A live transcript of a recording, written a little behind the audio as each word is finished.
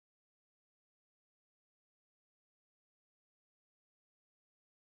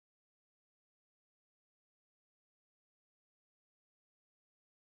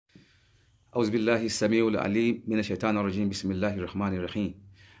أعوذ بالله السميع العليم من الشيطان الرجيم بسم الله الرحمن الرحيم.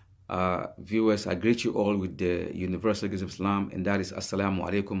 Viewers, I greet you all with the universal greeting of Islam, and that is Assalamu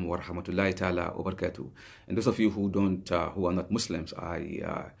alaikum wa rahmatullahi ta'ala wa barakatuh. And those of you who are not Muslims,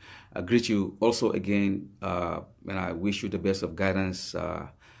 I greet you also again, and I wish you the best of guidance,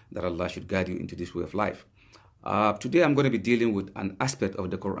 that Allah should guide you into this way of life. Today I'm going to be dealing with an aspect of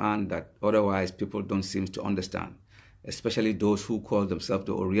the Quran that otherwise people don't seem to understand, especially those who call themselves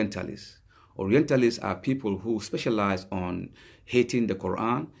the Orientalists. Orientalists are people who specialize on hating the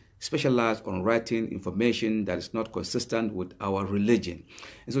Quran, specialize on writing information that is not consistent with our religion.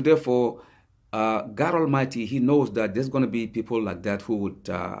 And so therefore, God Almighty, He knows that there's going to be people like that who would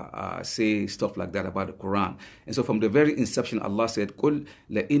say stuff like that about the Quran. And so from the very inception, Allah said, قُلْ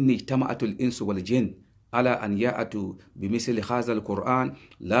لَإِنِّي اجْتَمَعَتُ الْإِنسُ وَالْجِنُّ على أن يأتوا بمثل هذا القرآن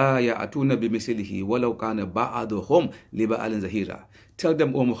لا يأتون بمثله ولو كان بعضهم لبعض ظهيرا. Tell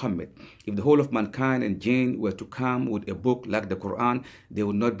them, O Muhammad, if the whole of mankind and jinn were to come with a book like the Quran, they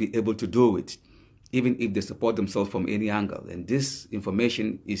would not be able to do it, even if they support themselves from any angle. And this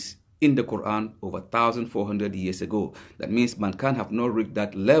information is in the Quran over 1,400 years ago. That means mankind have not reached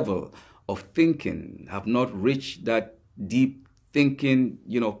that level of thinking, have not reached that deep thinking,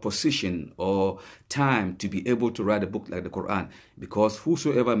 position or time to be able to write a book like the Quran, because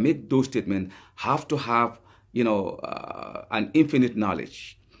whosoever make those statements have to have, an infinite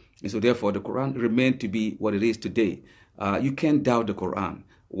knowledge. And so therefore the Quran remained to be what it is today. You can't doubt the Quran.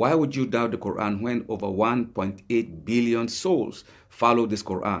 Why would you doubt the Quran when over 1.8 billion souls follow this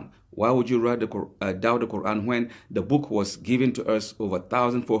Quran? Why would you doubt the Quran when the book was given to us over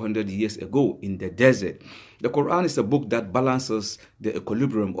 1,400 years ago in the desert? The Quran is a book that balances the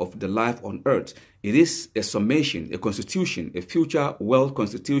equilibrium of the life on earth. It is a summation, a constitution, a future world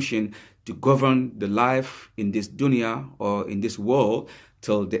constitution to govern the life in this dunya or in this world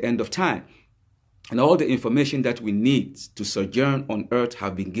till the end of time. And all the information that we need to sojourn on earth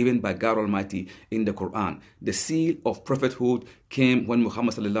have been given by God Almighty in the Quran. The seal of prophethood came when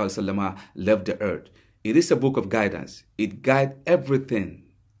Muhammad left the earth. It is a book of guidance. It guides everything.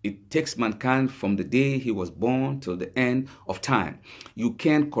 It takes mankind from the day he was born till the end of time. You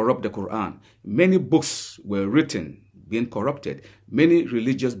can't corrupt the Quran. Many books were written, being corrupted. Many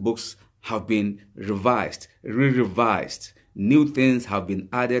religious books have been revised, re-revised. New things have been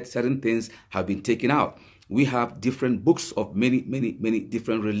added, certain things have been taken out. We have different books of many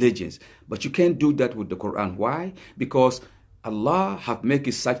different religions. But you can't do that with the Quran. Why? Because Allah have made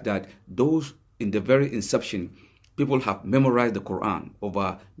it such that those in the very inception, people have memorized the Quran.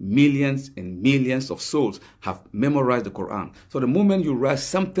 Over millions and millions of souls have memorized the Quran. So the moment you write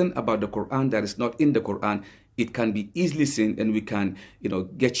something about the Quran that is not in the Quran, it can be easily seen and we can,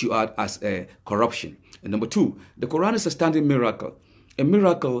 get you out as a corruption. And number two, the Quran is a standing miracle. A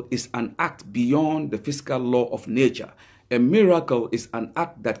miracle is an act beyond the physical law of nature. A miracle is an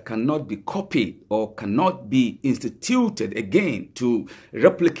act that cannot be copied or cannot be instituted again to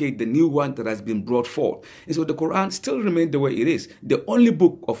replicate the new one that has been brought forth. And so the Quran still remains the way it is. The only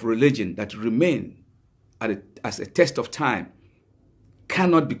book of religion that remains as a test of time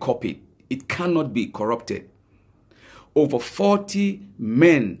cannot be copied. It cannot be corrupted. Over 40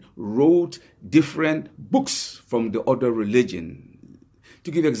 men wrote different books from the other religion.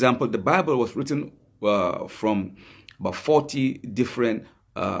 To give an example, the Bible was written from about 40 different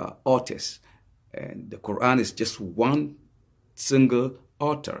authors. And the Quran is just one single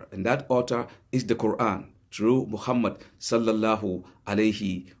author. And that author is the Quran, through Muhammad sallallahu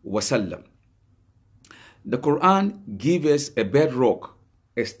alayhi wasallam. The Quran gives us a bedrock,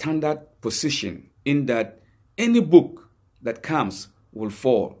 a standard position in that any book that comes will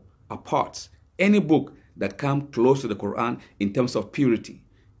fall apart. Any book that comes close to the Quran in terms of purity,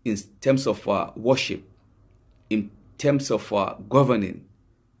 in terms of worship, in terms of governing,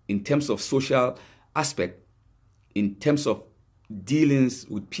 in terms of social aspect, in terms of dealings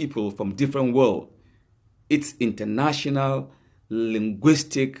with people from different worlds, its international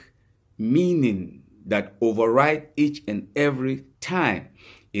linguistic meaning that override each and every time.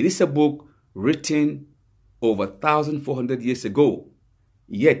 It is a book written over 1,400 years ago,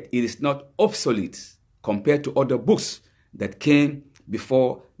 yet it is not obsolete compared to other books that came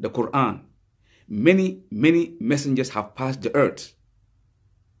before the Quran. Many messengers have passed the earth.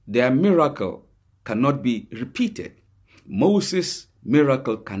 Their miracle cannot be repeated. Moses'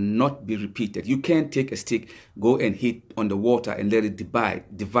 miracle cannot be repeated. You can't take a stick, go and hit on the water and let it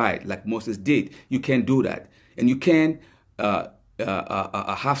divide like Moses did. You can't do that. And you can't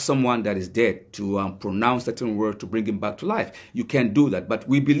have someone that is dead to pronounce certain word to bring him back to life. You can't do that. But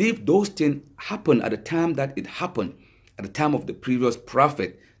we believe those things happen at the time that it happened, at the time of the previous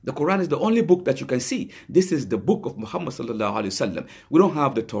prophet The Quran is the only book that you can see. This is the book of Muhammad sallallahu alaihi wasallam. We don't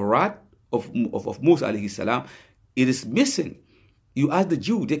have the Torah of Musa alayhi salam. It is missing. You ask the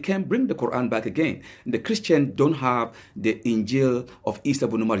Jew, they can't bring the Quran back again. The Christian don't have the Injil of Isa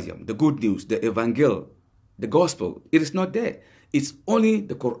ibn Maryam, the good news, the Evangel, the gospel. It is not there. It's only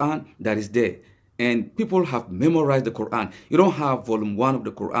the Quran that is there. And people have memorized the Quran. You don't have volume 1 of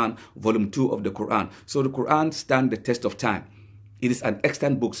the Quran, volume 2 of the Quran. So the Quran stands the test of time. It is an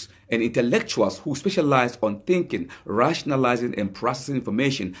extant book, and intellectuals who specialize on thinking, rationalizing, and processing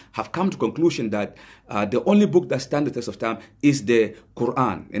information have come to the conclusion that the only book that stands the test of time is the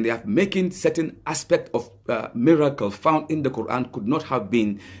Quran. And they have making certain aspect of miracle found in the Quran could not have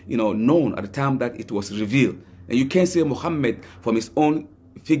been, known at the time that it was revealed. And you can't say Muhammad, from his own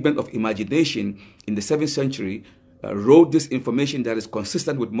figment of imagination in the 7th century, wrote this information that is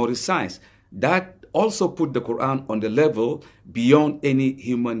consistent with modern science. That also put the Quran on the level beyond any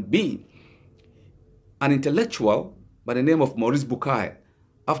human being. An intellectual by the name of Maurice Bucaille,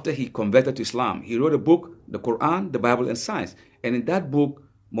 after he converted to Islam, he wrote a book, The Quran, the Bible, and Science. And in that book,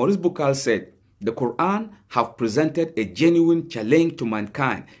 Maurice Bucaille said, the Quran have presented a genuine challenge to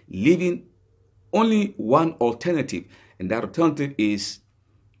mankind, leaving only one alternative. And that alternative is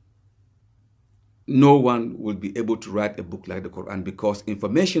no one will be able to write a book like the Quran, because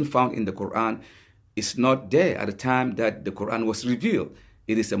information found in the Quran is not there at the time that the Quran was revealed.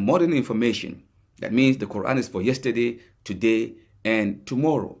 It is a modern information. That means the Quran is for yesterday, today, and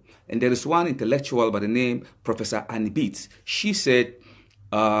tomorrow. And there is one intellectual by the name Professor Annie Beats. She said,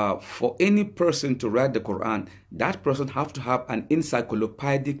 for any person to write the Quran, that person have to have an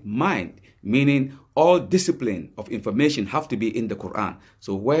encyclopedic mind, meaning all discipline of information have to be in the Quran.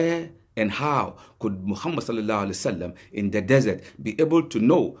 So where and how could Muhammad sallallahu alaihi wasallam in the desert be able to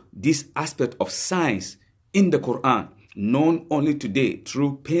know this aspect of science in the Quran, known only today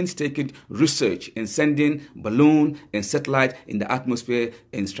through painstaking research and sending balloon and satellite in the atmosphere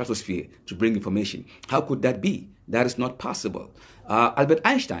and stratosphere to bring information? How could that be? That is not possible. Albert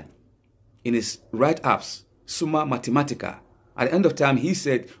Einstein, in his write-ups, Summa Mathematica, at the end of time, he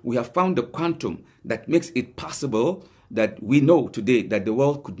said, we have found the quantum that makes it possible that we know today that the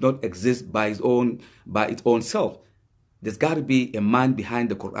world could not exist by its own self. There's got to be a man behind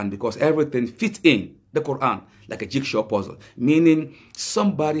the Quran, because everything fits in the Quran like a jigsaw puzzle, meaning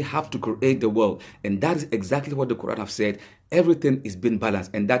somebody have to create the world. And that is exactly what the Quran have said. Everything is being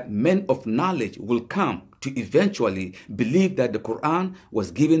balanced, and that men of knowledge will come to eventually believe that the Quran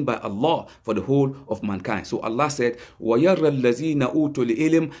was given by Allah for the whole of mankind. So Allah said, وَيَرَى الَّذِينَ أُوتُوا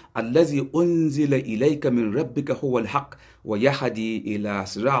الْعِلْمَ الَّذِي أُنزِلَ إِلَيْكَ مِنْ رَبِّكَ هُوَ الْحَقِّ وَيَهْدِي إِلَى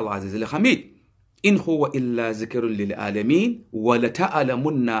صِرَاطِ الْعَزِيزِ الْحَمِيدِ إِنْ هُوَ إِلَّا ذِكْرٌ لِلْعَالَمِينَ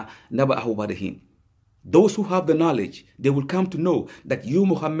وَلَتَعْلَمُنَّ نَبَأَهُ بَعْدَ حِينٍ. Those who have the knowledge, they will come to know that you,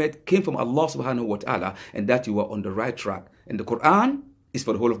 Muhammad, came from Allah subhanahu wa ta'ala, and that you are on the right track. And the Quran is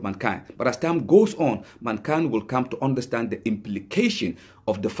for the whole of mankind. But as time goes on, mankind will come to understand the implication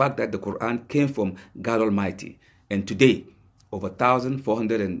of the fact that the Quran came from God Almighty. And today, over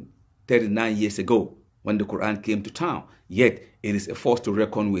 1,439 years ago, when the Quran came to town, yet it is a force to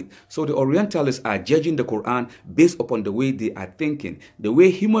reckon with. So the Orientalists are judging the Quran based upon the way they are thinking. The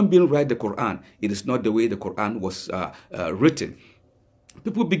way human beings write the Quran, it is not the way the Quran was written.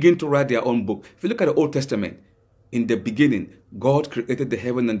 People begin to write their own book. If you look at the Old Testament, in the beginning, God created the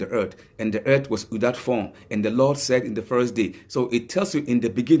heaven and the earth was without form, and the Lord said in the first day. So it tells you in the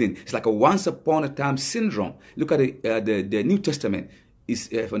beginning. It's like a once upon a time syndrome. Look at the New Testament. It's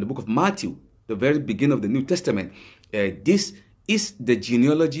from the book of Matthew, the very beginning of the New Testament. This is the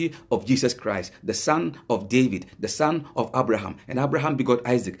genealogy of Jesus Christ, the son of David, the son of Abraham. And Abraham begot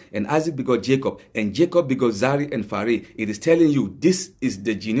Isaac, and Isaac begot Jacob, and Jacob begot Zari and Phari. It is telling you this is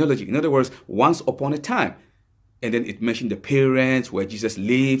the genealogy. In other words, once upon a time. And then it mentioned the parents, where Jesus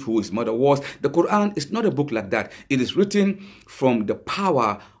lived, who his mother was. The Quran is not a book like that. It is written from the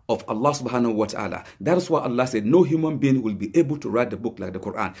power of Allah subhanahu wa ta'ala. That is why Allah said no human being will be able to write the book like the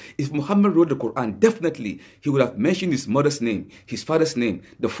Quran. If Muhammad wrote the Quran, definitely he would have mentioned his mother's name, his father's name,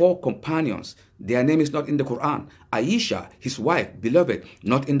 the 4 companions. Their name is not in the Quran. Aisha, his wife, beloved,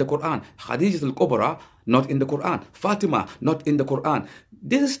 not in the Quran. Khadijah al-Kubra, not in the Quran. Fatima, not in the Quran.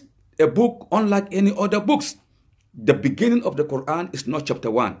 This is a book unlike any other books. The beginning of the Quran is not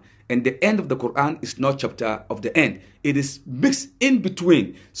chapter 1, and the end of the Quran is not chapter of the end. It is mixed in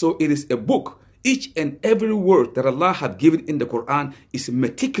between. So it is a book. Each and every word that Allah has given in the Quran is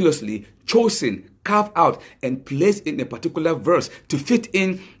meticulously chosen, carved out, and placed in a particular verse to fit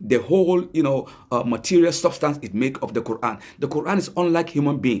in the whole, material substance it makes of the Quran. The Quran is unlike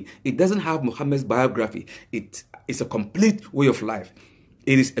human being. It doesn't have Muhammad's biography. It is a complete way of life.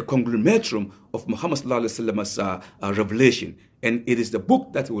 It is a conglomeration of Muhammad sallallahu alaihi wasallam's revelation, and it is the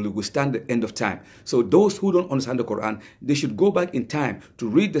book that will withstand the end of time. So those who don't understand the Quran, they should go back in time to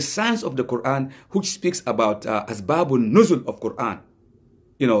read the science of the Quran, which speaks about asbabun nuzul of Quran.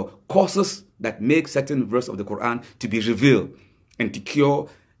 You know, causes that make certain verse of the Quran to be revealed and to cure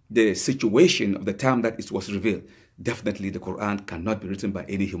the situation of the time that it was revealed. Definitely the Quran cannot be written by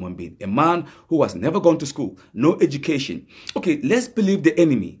any human being. A man who has never gone to school, no education. Okay, let's believe the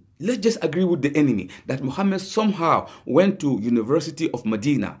enemy. Let's just agree with the enemy that Muhammad somehow went to University of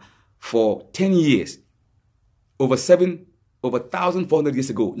Medina for 10 years, over 1,400 years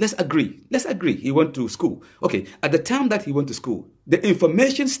ago. Let's agree. Let's agree. He went to school. Okay, at the time that he went to school, the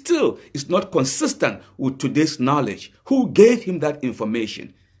information still is not consistent with today's knowledge. Who gave him that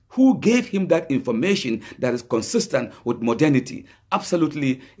information? Who gave him that information that is consistent with modernity?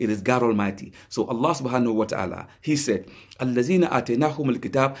 Absolutely, it is God Almighty. So Allah subhanahu wa ta'ala, He said, الَّذِينَ آتَيْنَاهُمُ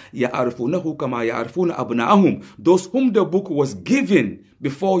الْكِتَابَ يَعْرِفُونَهُ كَمَا يَعْرِفُونَ أَبْنَاءَهُم. Those whom the book was given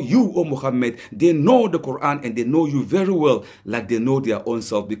before you, O Muhammad, they know the Quran and they know you very well, like they know their own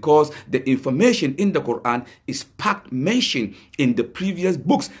self, because the information in the Quran is packed, mentioned in the previous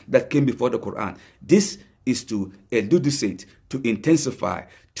books that came before the Quran. This is to elucidate, to intensify,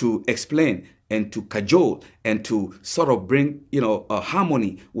 to explain, and to cajole, and to sort of bring, a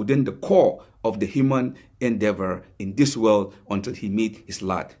harmony within the core of the human endeavor in this world until he meet his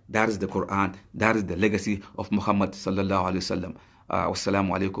Lord. That is the Quran. That is the legacy of Muhammad sallallahu alaihi wasallam.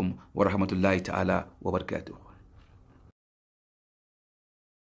 Wassalamu alaikum wa rahmatullahi ta'ala wa barakatuh.